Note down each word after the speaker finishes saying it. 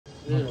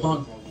My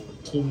part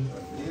to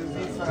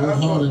go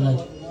hard and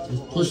like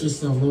just push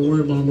yourself. Don't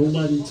worry about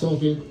nobody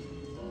talking.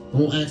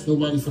 Don't ask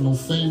nobody for no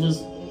favors.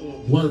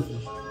 Work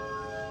it.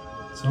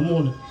 So I'm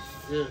on it.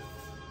 Yeah.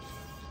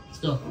 Let's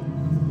go.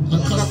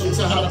 Accustomed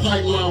to how the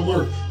pipeline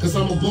work, cause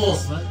I'm a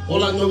boss.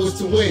 All I know is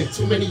to win.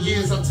 Too many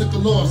years I took a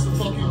loss. The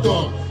fuck you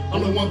thought?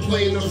 I'm the one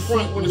playing in the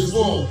front when it's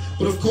war.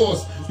 But of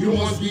course, you don't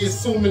want to be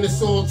assuming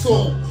it's all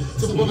talk.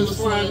 So bullets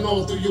flying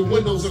all through your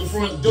windows and the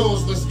front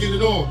doors, let's get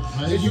it on.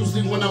 And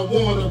usually when I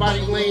warn, the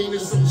body laying in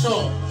some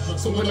chalk.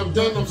 So when I'm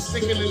done, I'm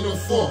singing in the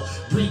fork.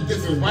 Breathe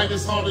different, right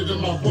is harder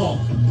than my walk.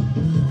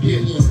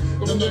 Yeah,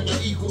 but never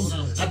equals.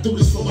 I do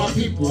this for my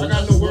people. I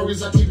got no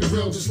worries, I keep it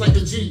real just like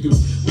a G do.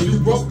 When you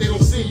broke, they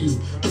don't see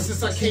you. But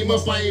since I came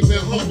up, I ain't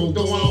been humble,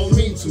 though I don't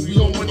mean to. You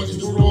don't want to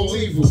do all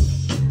evil.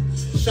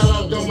 Shout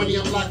out Dumb Money,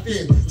 I'm locked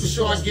in. For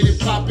sure I get it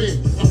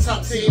poppin'. I'm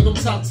top 10, I'm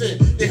top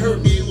 10. They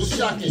heard me, it was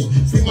shocking.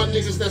 See my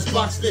niggas that's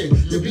boxed in.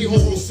 You'll be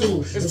home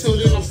soon. Until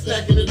then, I'm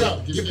stacking it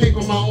up. Your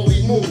paper my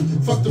only move.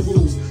 Fuck the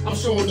rules. I'm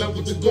showing up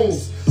with the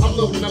goons. I'm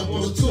loading up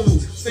on the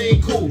tools.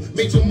 Staying cool,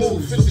 major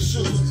moves, fit the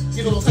shoes.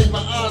 You don't take my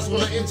eyes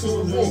when I enter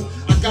the room.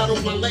 I got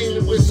on my lane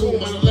and with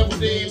zoom. On the level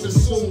they ain't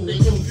assume, they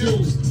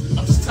confused.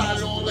 I'm just tired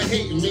of all the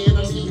hating, man.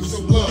 I need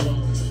some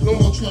love. No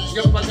more trying,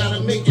 yup, I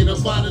gotta make it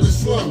up out of the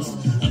slums.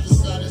 I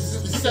decided this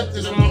is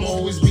deceptive and I'ma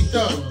always be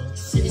thug.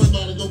 See my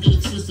body, don't get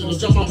it twisted or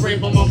jump my brain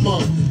by my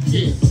mom.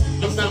 Yeah,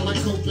 I'm not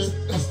like coping.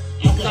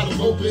 I got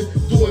them open,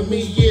 doing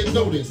me, yeah,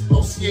 notice.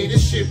 OCA,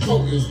 this shit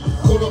potent.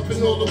 Caught up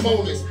in all the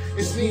moments.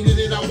 It's needed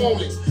and I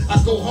want it.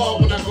 I go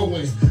hard when I go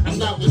in. I'm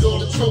not with all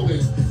the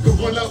trolling. Could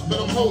run up,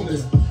 but I'm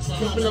holding.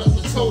 Climbing up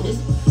the totem.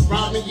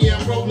 Rhyming, yeah,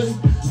 I'm rolling.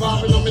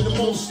 Vibing, I'm in the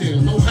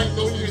motion. No hype,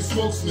 no need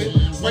spokesman.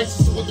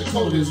 Righteous to what the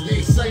code is. They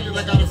excited,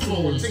 I got it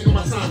flowing. Taking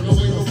my time, no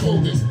way, no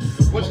folding.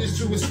 What did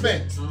you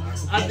expect?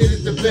 I did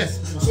it the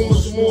best. So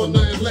much more,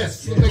 nothing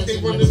less. Look like they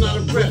running out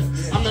of breath.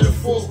 I'm at a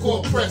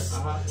full-court press.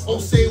 Oh,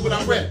 say what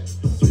I rep.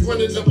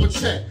 Running up a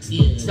check.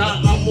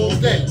 God, I'm all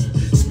that.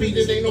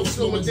 Speeding ain't no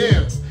slowing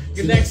down.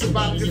 You can ask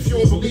about it if you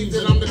don't believe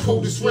that I'm the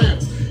coldest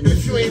round. And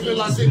if you ain't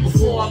realized it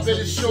before, I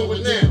better show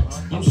it now.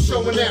 I'm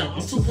showing out.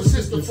 I'm too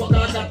persistent. Fuck,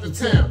 I got the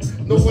town.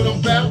 Know what I'm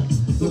about?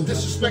 No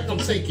disrespect I'm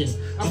taking.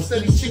 I'm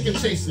steady chicken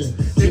chasing.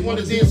 They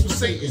wanna dance with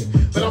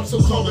Satan, but I'm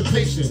so calm and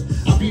patient.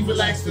 I be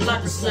relaxed and I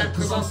can snap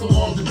cause I'm so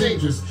armed and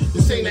dangerous.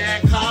 This ain't to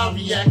act how I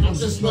react. I'm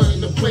just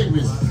nothing to play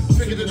with.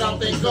 Figured it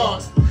out, thank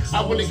God.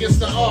 I went against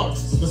the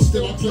odds, but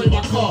still I play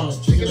my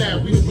cards. Check it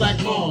out, we the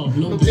black mob.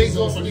 No days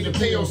off, I need a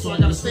payoff, so I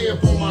gotta stay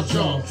up on my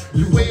job.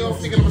 You way off,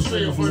 thinking I'm a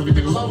stray off for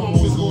everything I love, I'm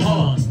always go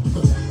hard.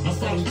 I'm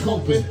finally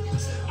coping,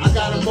 I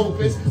got them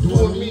open.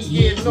 Doing me,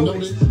 yeah,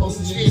 notice.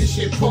 OCA, this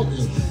shit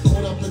potent.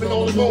 Caught up in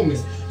all the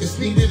moment. It's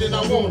needed and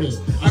I want it.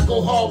 I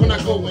go hard when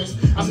I go in.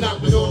 I'm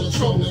not with all the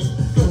trolling.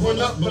 Could run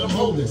up, but I'm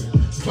holding.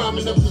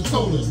 Climbing up the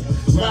totem.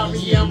 Ride me,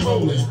 yeah, I'm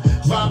rolling.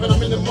 Vibing,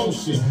 I'm in the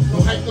motion.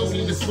 No hype, no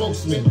need a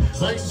spokesman.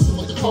 Righteous to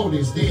what the code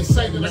is. They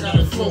excited, I got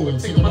it flowing.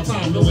 Taking my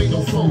time, no ain't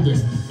no folding.